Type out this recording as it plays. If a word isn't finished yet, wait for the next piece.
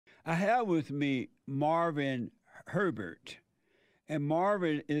I have with me Marvin Herbert, and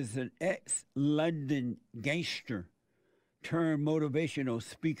Marvin is an ex-London gangster turned motivational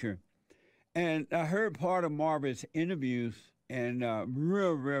speaker. And I heard part of Marvin's interviews, and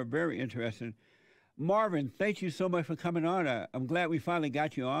real, very interesting. Marvin, thank you so much for coming on. I'm glad we finally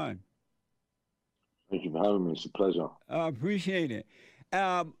got you on. Thank you for having me. It's a pleasure. I appreciate it.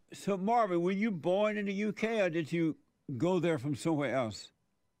 So, Marvin, were you born in the UK or did you go there from somewhere else?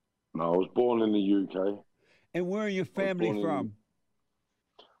 No, I was born in the UK. And where are your I was family born in. from?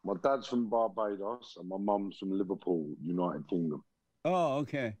 My dad's from Barbados and my mum's from Liverpool, United Kingdom. Oh,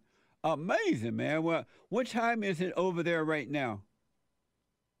 okay. Amazing, man. Well, what time is it over there right now?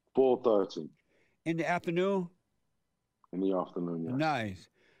 4:30 In the afternoon? in the afternoon. Yes. Nice.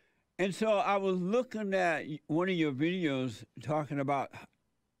 And so I was looking at one of your videos talking about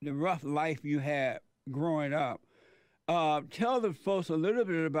the rough life you had growing up. Tell the folks a little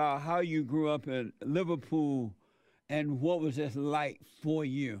bit about how you grew up in Liverpool and what was this like for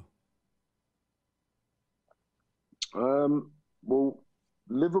you. Well,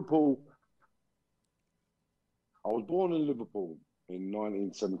 Liverpool. I was born in Liverpool in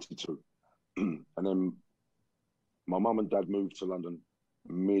 1972, and then my mum and dad moved to London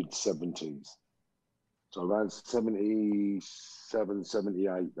mid 70s. So around 77,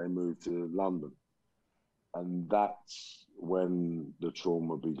 78, they moved to London. And that's when the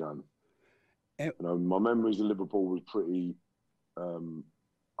trauma began. And, My memories of Liverpool was pretty um,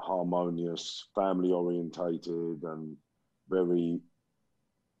 harmonious, family orientated, and very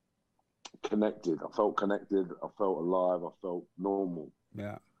connected. I felt connected. I felt alive. I felt normal.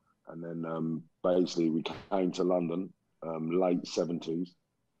 yeah, And then basically we came to London, late 70s,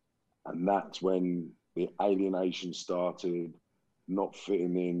 and that's when the alienation started, not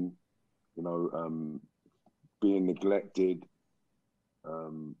fitting in, you know, being neglected.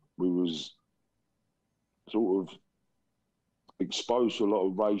 We was sort of exposed to a lot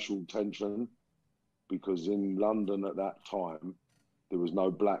of racial tension because in London at that time, there was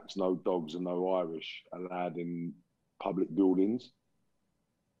no blacks, no dogs, and no Irish allowed in public buildings.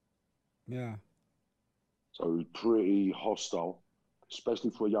 yeah. So it was pretty hostile, especially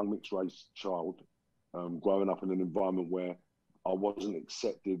for a young mixed race child, growing up in an environment where I wasn't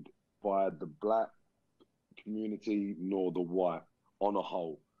accepted by the black community nor the white on a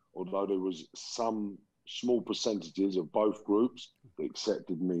whole. Although there was some small percentages of both groups that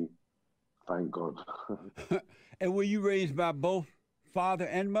accepted me, thank God. And were you raised by both father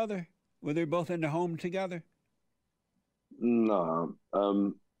and mother? Were they both in the home together? No,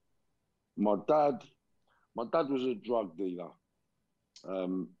 my dad, my dad was a drug dealer.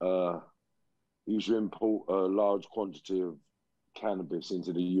 Um, uh, he used to import a large quantity of cannabis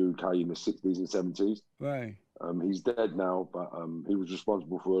into the UK in the 60s and 70s. Right. He's dead now, but he was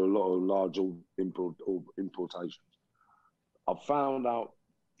responsible for a lot of large importations. I found out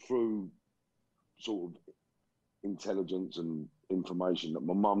through sort of intelligence and information that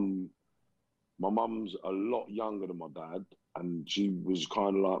my mum's a lot younger than my dad, and she was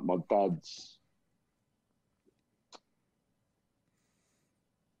kind of like my dad's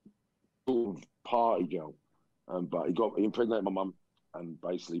sort of party girl. But he impregnated my mum, and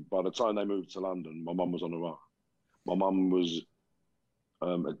basically by the time they moved to London, my mum was on her own. My mum was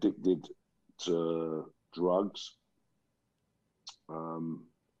addicted to drugs, um,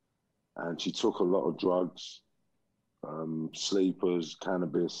 and she took a lot of drugs, sleepers,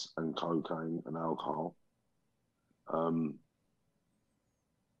 cannabis, and cocaine and alcohol. Um,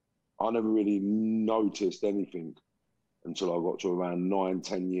 I never really noticed anything until I got to around 9,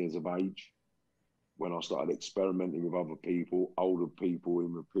 10 years of age, when I started experimenting with other people, older people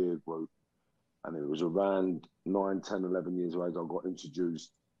in the peer group. And it was around 9, 10, 11 years of age, I got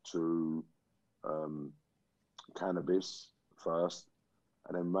introduced to um, cannabis first.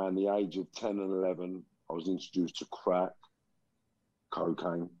 And then around the age of 10 and 11, I was introduced to crack,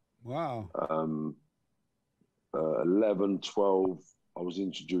 cocaine. Wow. 11, 12, I was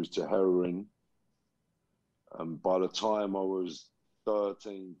introduced to heroin. By the time I was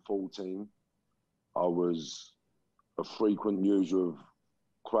 13, 14, I was a frequent user of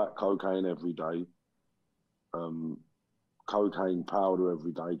crack cocaine every day, cocaine powder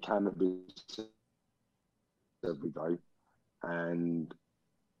every day, cannabis every day, and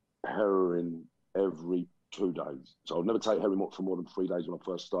heroin every 2 days. So I'd never take heroin for more than 3 days when I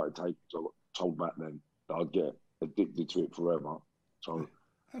first started taking. So I got told back then that I'd get addicted to it forever. So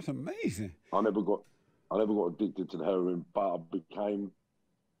That's amazing. I never got I never got addicted to the heroin, but I became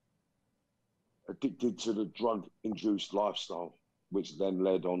addicted to the drug-induced lifestyle, which then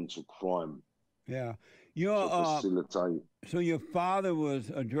led on to crime. Yeah. Your to facilitate. so your father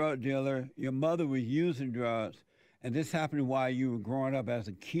was a drug dealer. Your mother was using drugs, and this happened while you were growing up as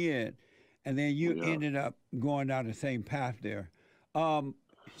a kid, and then you Yeah, ended up going down the same path there. Um,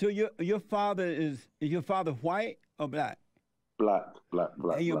 so your father is your father white or black? black, black,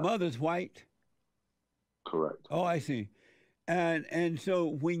 black, And your black. mother's white. Correct. Oh, I see. And so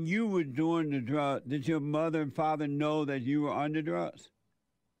when you were doing the drug, did your mother and father know that you were under drugs?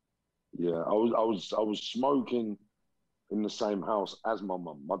 Yeah, I was smoking in the same house as my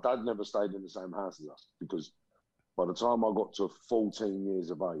mum. My dad never stayed in the same house as us because by the time I got to 14 years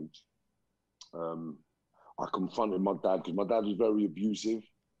of age, um, I confronted my dad because my dad was very abusive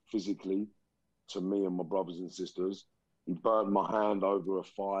physically to me and my brothers and sisters. He burnt my hand over a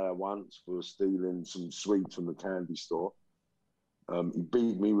fire once for stealing some sweets from the candy store. He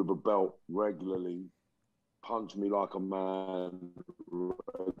beat me with a belt regularly, punched me like a man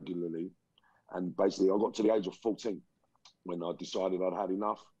regularly. And basically, I got to the age of 14 when I decided I'd had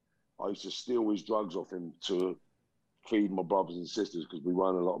enough. I used to steal his drugs off him to feed my brothers and sisters because we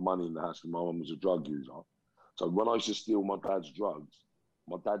weren't a lot of money in the house because my mum was a drug user. So when I used to steal my dad's drugs,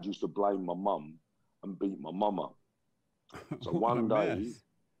 my dad used to blame my mum and beat my mum up. So What a mess.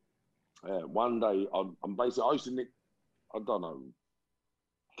 one day, I'm basically, I used to nick, I don't know,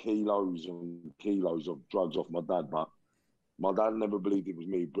 kilos and kilos of drugs off my dad, but my dad never believed it was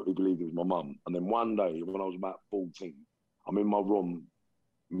me, but he believed it was my mum. And then one day, when I was about 14, I'm in my room.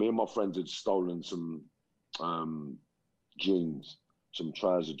 Me and my friends had stolen some um, jeans, some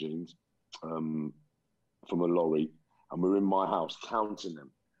trouser jeans um, from a lorry, and we were in my house counting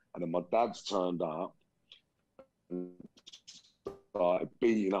them. And then my dad's turned up and started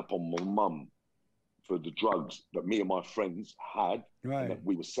beating up on my mum for the drugs that me and my friends had and Right, that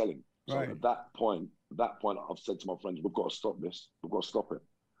we were selling. So right. at that point, I've said to my friends, "We've got to stop this. We've got to stop it."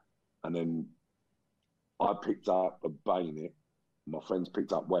 And then I picked up a bayonet. My friends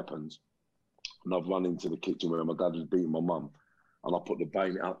picked up weapons, and I've run into the kitchen where my dad was beating my mum, and I put the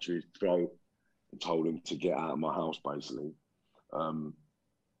bayonet up to his throat and told him to get out of my house, basically. Um,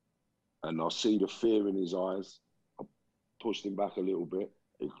 and I see the fear in his eyes. I pushed him back a little bit.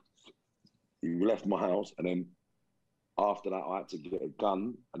 He left my house, and then after that, I had to get a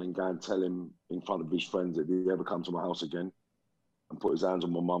gun and then go and tell him in front of his friends that if he ever come to my house again and put his hands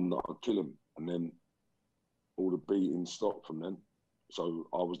on my mum, that I'd kill him. And then all the beating stopped from then. So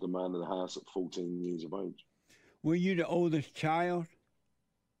I was the man of the house at 14 years of age. Were you the oldest child?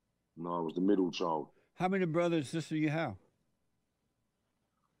 No, I was the middle child. How many brothers and sisters you have?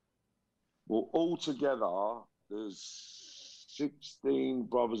 Well, altogether, there's 16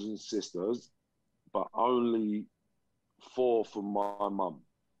 brothers and sisters, but only four from my mum.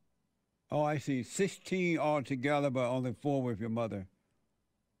 Oh, I see. 16 altogether, but only four with your mother.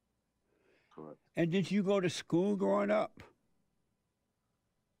 Correct. And did you go to school growing up?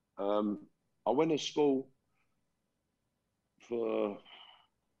 Um, I went to school for.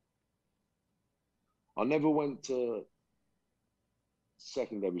 I never went to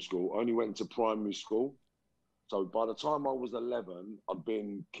secondary school. I only went to primary school. So by the time I was 11, I'd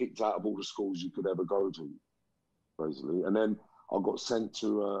been kicked out of all the schools you could ever go to, basically. And then I got sent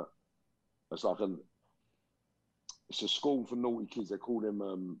to it's like it's a school for naughty kids. They call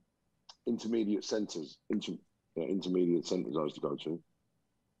them intermediate centres. Intermediate centres I used to go to.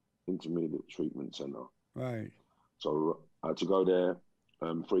 Intermediate treatment centre. Right. So I had to go there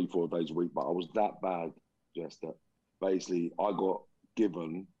 3-4 days a week. But I was that bad, just that basically I got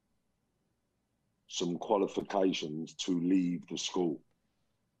given some qualifications to leave the school.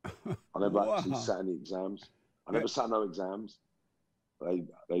 I never actually Wow. sat any exams. I Eh, never sat no exams. They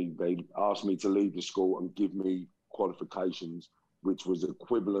asked me to leave the school and give me qualifications, which was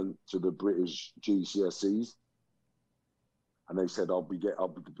equivalent to the British GCSEs. And they said I'll be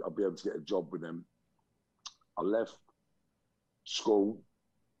able to get a job with them. I left school,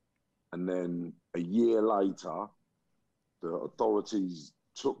 and then a year later, the authorities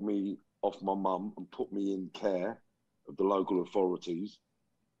took me off my mum and put me in care of the local authorities.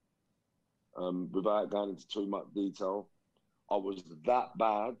 Without going into too much detail, I was that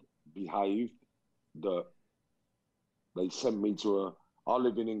bad behaved that they sent me to I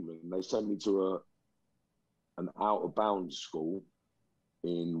live in England. They sent me to an out of bounds school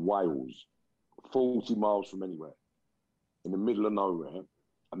in Wales, 40 miles from anywhere, in the middle of nowhere.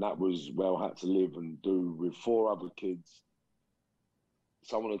 And that was where I had to live and do with four other kids.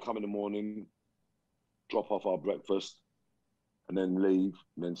 Someone would come in the morning, drop off our breakfast, and then leave.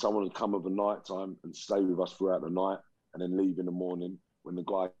 And then someone would come over night time and stay with us throughout the night and then leave in the morning when the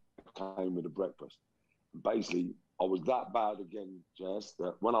guy came with the breakfast. And basically, I was that bad again, Jess,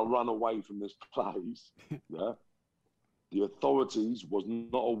 that when I ran away from this place, yeah, the authorities was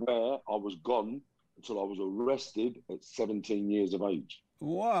not aware I was gone until I was arrested at 17 years of age.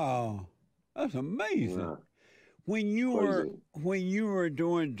 Wow, that's amazing. Yeah, When you were crazy. when you were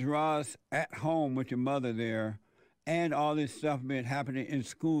doing drugs at home with your mother there, and all this stuff been happening in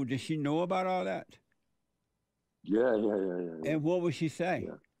school, did she know about all that? Yeah, yeah, yeah, yeah, yeah, And what would she say?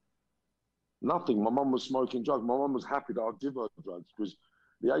 yeah. Nothing. My mum was smoking drugs. My mum was happy that I'd give her drugs because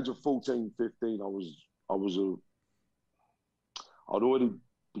the age of 14, 15, I was a, I'd already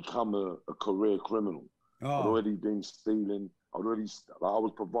become a career criminal. I'd Oh, already been stealing. I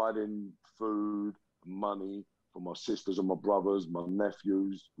was providing food, money for my sisters and my brothers, my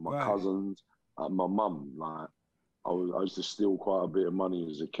nephews, my right. cousins, and my mum. I used to steal quite a bit of money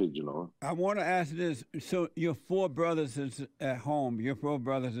as a kid, I want to ask this. So your four brothers is at home, your four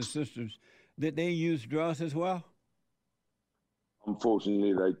brothers and sisters, did they use drugs as well?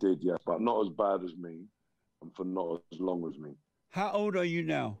 Unfortunately, they did, yes, but not as bad as me, and for not as long as me. How old are you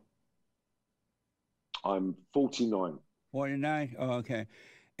now? I'm 49. 49? Oh, okay.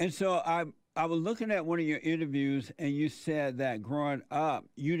 And so I was looking at one of your interviews and you said that growing up,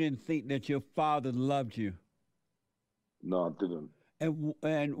 you didn't think that your father loved you. No, I didn't.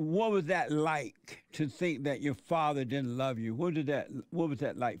 And what was that like to think that your father didn't love you? What was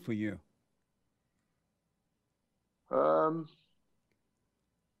that like for you? Um,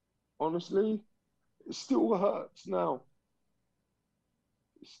 Honestly, it still hurts now.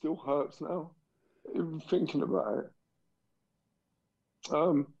 It still hurts now, even thinking about it.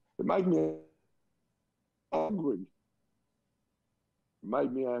 It made me angry. It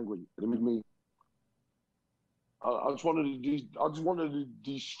made me angry. It made me. I just wanted to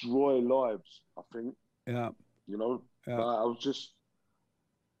destroy lives. I think Yeah, you know. yeah. Like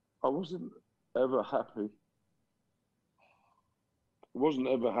I wasn't ever happy. I wasn't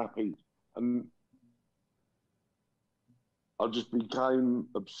ever happy, and I just became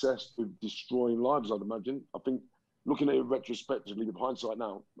obsessed with destroying lives, I'd imagine. I think looking at it retrospectively with hindsight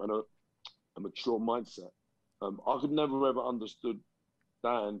now and a mature mindset, I could never ever understood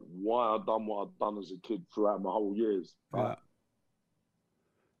why I'd done what I'd done as a kid throughout my whole years. Yeah.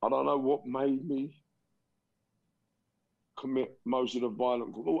 I don't know what made me commit most of the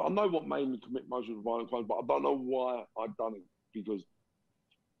violent. Well, I know what made me commit most of the violent crimes, but I don't know why I'd done it. Because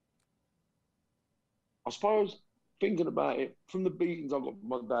I suppose thinking about it, from the beatings I got from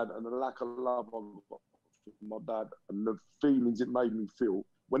my dad and the lack of love I got from my dad and the feelings it made me feel,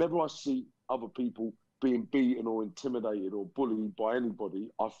 whenever I see other people being beaten or intimidated or bullied by anybody,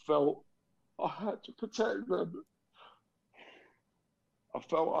 I felt I had to protect them. I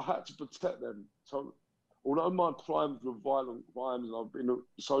felt I had to protect them. So, although my crimes were violent crimes and I've been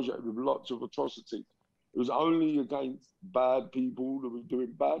associated with lots of atrocities, it was only against bad people that were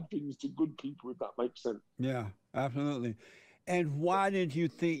doing bad things to good people, if that makes sense. Yeah, absolutely. And why did you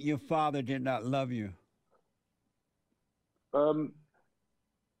think your father did not love you? Um,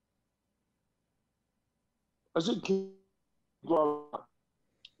 as a kid, growing up,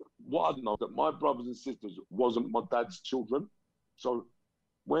 what I know that my brothers and sisters wasn't my dad's children. So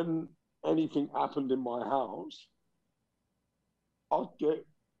when anything happened in my house, I'd get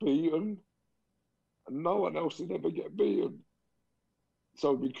beaten, and no one else would ever get beaten.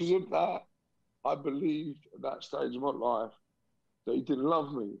 So because of that, I believed at that stage of my life that he didn't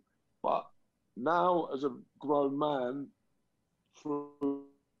love me. But now, as a grown man, through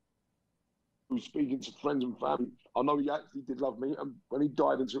speaking to friends and family, I know he actually did love me. And when he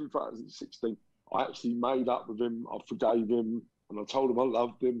died in 2016, I actually made up with him. I forgave him, and I told him I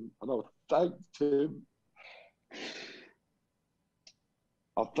loved him, and I thanked him.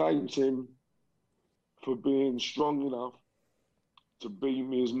 I thanked him for being strong enough to beat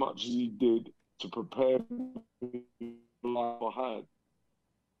me as much as he did to prepare me for the life I had.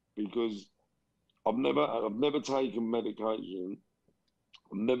 Because I've never taken medication.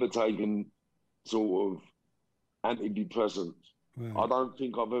 I've never taken sort of antidepressants. I Right. don't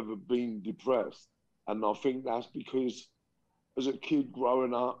think I've ever been depressed. And I think that's because as a kid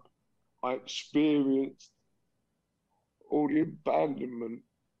growing up, I experienced all the abandonment,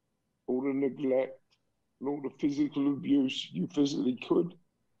 all the neglect, and all the physical abuse you physically could.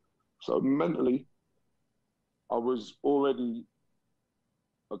 So mentally, I was already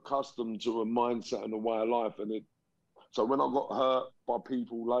accustomed to a mindset and a way of life. So when I got hurt by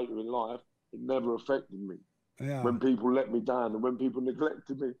people later in life, it never affected me. Yeah. When people let me down and when people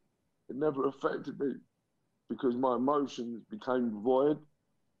neglected me, it never affected me because my emotions became void.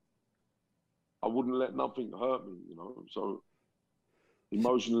 I wouldn't let nothing hurt me. So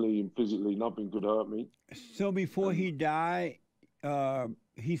Emotionally and physically, nothing could hurt me. So before And he died,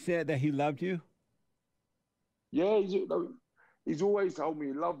 he said that he loved you. yeah, he's always told me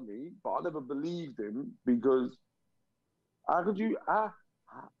he loved me, but I never believed him because how could you,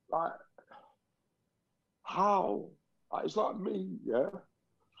 like, how? Like, it's like me, yeah?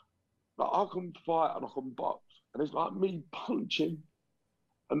 Like, I can fight and I can box, and it's like me punching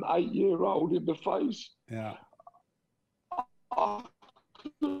an 8-year-old in the face. Yeah. I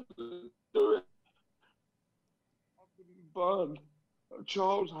couldn't do it. I couldn't burn a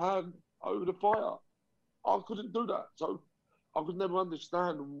child's hand over the fire. I couldn't do that. So I could never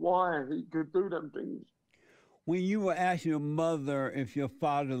understand why he could do them things. When you were asking your mother if your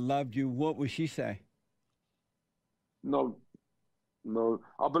father loved you, what would she say? No, no.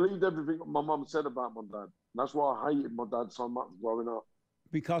 I believed everything my mum said about my dad. That's why I hated my dad so much growing up.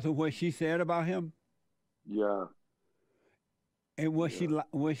 Because of what she said about him? Yeah, And yeah,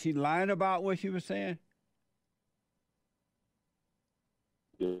 was she lying about what she was saying?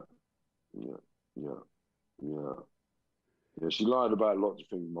 yeah, yeah, yeah, yeah. Yeah, she lied about lots of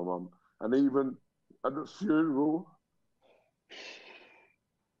things, my mum. And even at the funeral,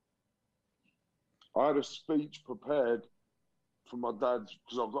 I had a speech prepared for my dad's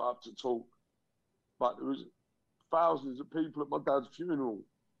because I got up to talk, but there was thousands of people at my dad's funeral.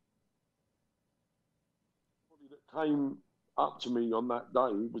 Somebody that came up to me on that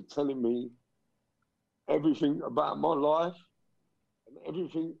day was telling me everything about my life and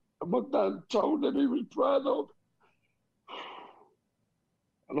everything that my dad told them he was proud of.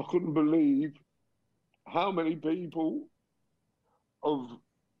 And I couldn't believe how many people of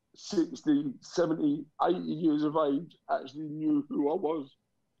 60, 70, 80 years of age actually knew who I was.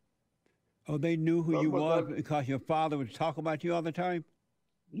 Oh, they knew who Like you my was dad, because your father would talk about you all the time?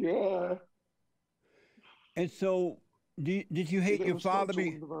 yeah, And so, did you they hate your never stopped father?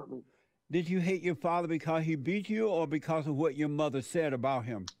 talking about me. Did you hate your father because he beat you, or because of what your mother said about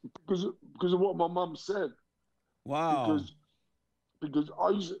him? Because of what my mum said. Wow. Because because I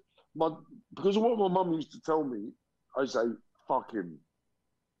used my because of what my mum used to tell me, I say, fuck him.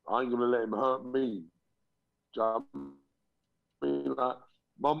 I ain't gonna let him hurt me. Do you know what I mean? Like,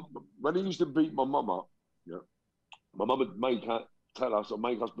 mum, when he used to beat my mum up, yeah, my mum would make her tell us or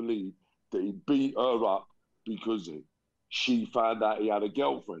make us believe that he beat her up because she found out he had a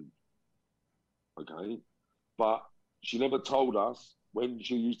girlfriend. Okay, but she never told us when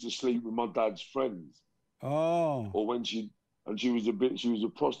she used to sleep with my dad's friends, Oh, or when she was a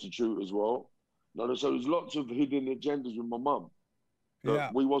prostitute as well. No, so there's lots of hidden agendas with my mum that yeah.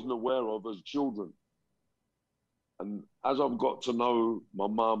 we wasn't aware of as children. And as I've got to know my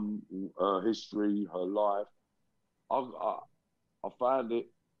mum, her history, her life, I found it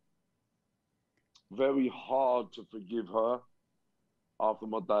very hard to forgive her after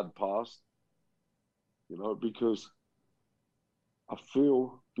my dad passed, because I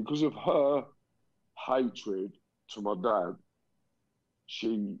feel because of her hatred to my dad,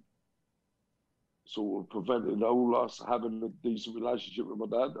 she sort of prevented all us having a decent relationship with my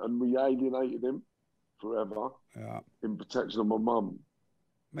dad, and we alienated him forever Yeah. in protection of my mum.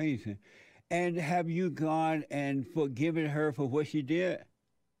 Amazing. And have you gone and forgiven her for what she did?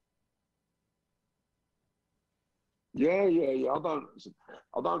 Yeah, yeah, yeah.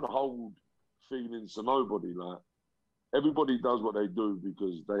 I don't hold feelings to nobody. Like, everybody does what they do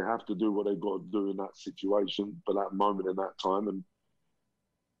because they have to do what they got to do in that situation for that moment in that time, and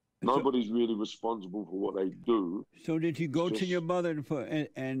So, nobody's really responsible for what they do. so did you It's go to your just mother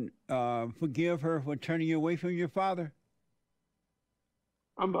and forgive her for turning you away from your father?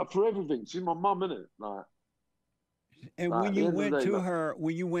 for everything. She's my mum, innit? And Like, at the end of the day, like,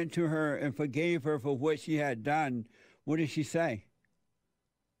 when you went to her and forgave her for what she had done, what did she say?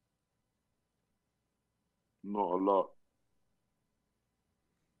 not a lot,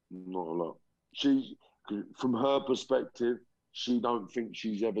 not a lot. She, from her perspective, she don't think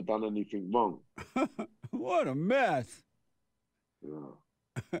she's ever done anything wrong. What a mess.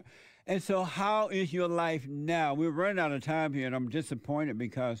 Yeah. And so, how is your life now? We're running out of time here, and I'm disappointed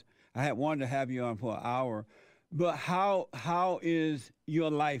because I had wanted to have you on for an hour. But how is your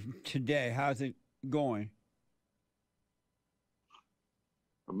life today? How's it going?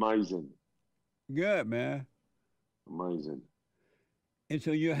 Amazing, Good, man. amazing. And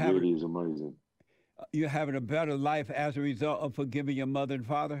so It really is amazing. you're having a better life as a result of forgiving your mother and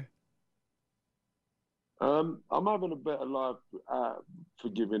father. I'm having a better life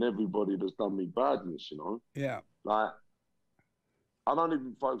forgiving everybody that's done me badness. Yeah, Like, I don't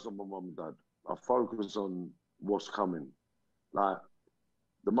even focus on my mum and dad. I focus on what's coming. Like,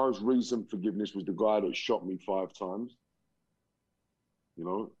 the most recent forgiveness was the guy that shot me 5 times. you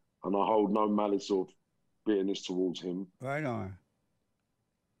know, and I hold no malice or bitterness towards him. Right on.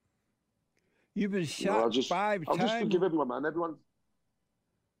 You've been You know, shot 5 I'll just times? forgive everyone, man. Everyone,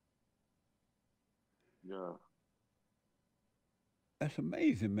 yeah, That's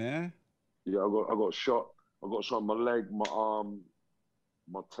amazing, man. yeah. I got shot. I got shot in my leg, my arm,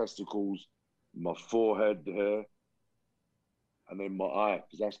 my testicles, my forehead hair, and then my eye,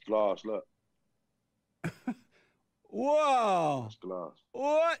 because that's glass. Look, Whoa! that's glass.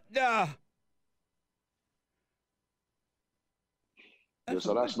 What the? Yeah, That's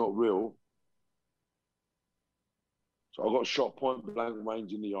so that's amazing. not real. So I got shot point blank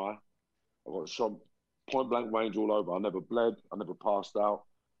range in the eye. I got shot point blank range all over. I never bled. I never passed out,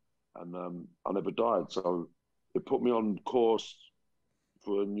 and I never died. So it put me on course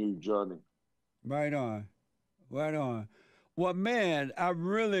for a new journey. Right on. Right on. Well, man,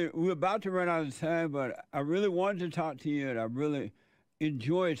 we're about to run out of time, but I really wanted to talk to you, and I really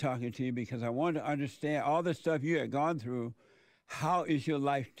enjoyed talking to you because I wanted to understand all the stuff you had gone through. How is your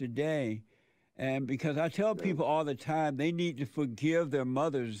life today? And because I tell Yeah, people all the time, they need to forgive their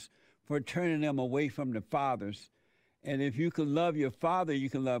mothers for turning them away from their fathers. And if you can love your father, you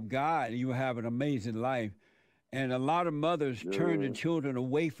can love God, and you will have an amazing life. And a lot of mothers turn their yeah, children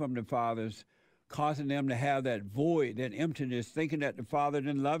away from the fathers, causing them to have that void, that emptiness, thinking that the father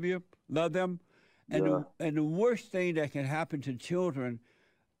didn't love them. And yeah, the worst thing that can happen to children,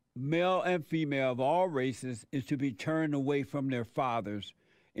 male and female of all races, is to be turned away from their fathers.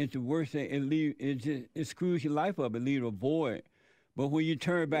 It's the worst thing. It screws your life up. It leaves a void. But when you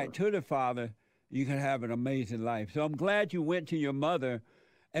turn yeah. back to the father, you can have an amazing life. So I'm glad you went to your mother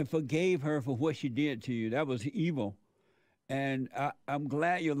and forgave her for what she did to you. That was evil. And I'm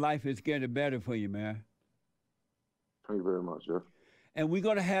glad your life is getting better for you, man. Thank you very much, Jeff. And we're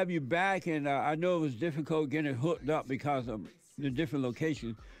going to have you back. And I know it was difficult getting hooked up because of the different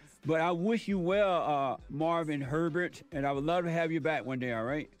locations. But I wish you well, Marvin Herbert. And I would love to have you back one day, all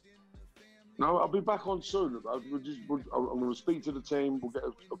right? No, I'll be back on soon. I'm going to speak to the team. We'll get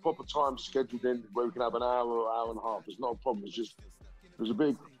a proper time scheduled in where we can have an hour or hour and a half. It's not a problem. It's just there's a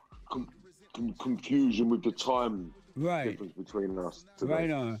big confusion with the time Right. difference between us today.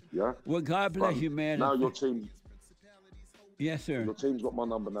 Right on. Yeah. Well, God bless But you, man. now And- Yes, sir. your team's got my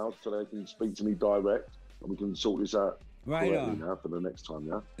number now, so they can speak to me direct, and we can sort this out Right correctly on. now for the next time.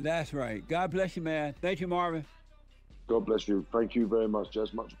 Yeah. That's right. God bless you, man. Thank you, Marvin. God bless you. Thank you very much,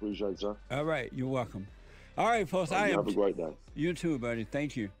 Jess. Much appreciated, sir. All right. You're welcome. All right, folks. You have a great day. You too, buddy.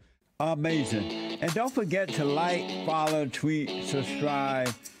 Thank you. Amazing. And don't forget to like, follow, tweet,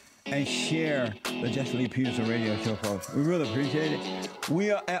 subscribe, and share the Jesse Lee Peterson radio show, folks. We really appreciate it.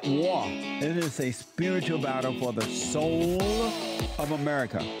 We are at war. It is a spiritual battle for the soul of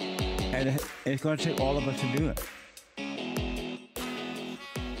America. And it's going to take all of us to do it.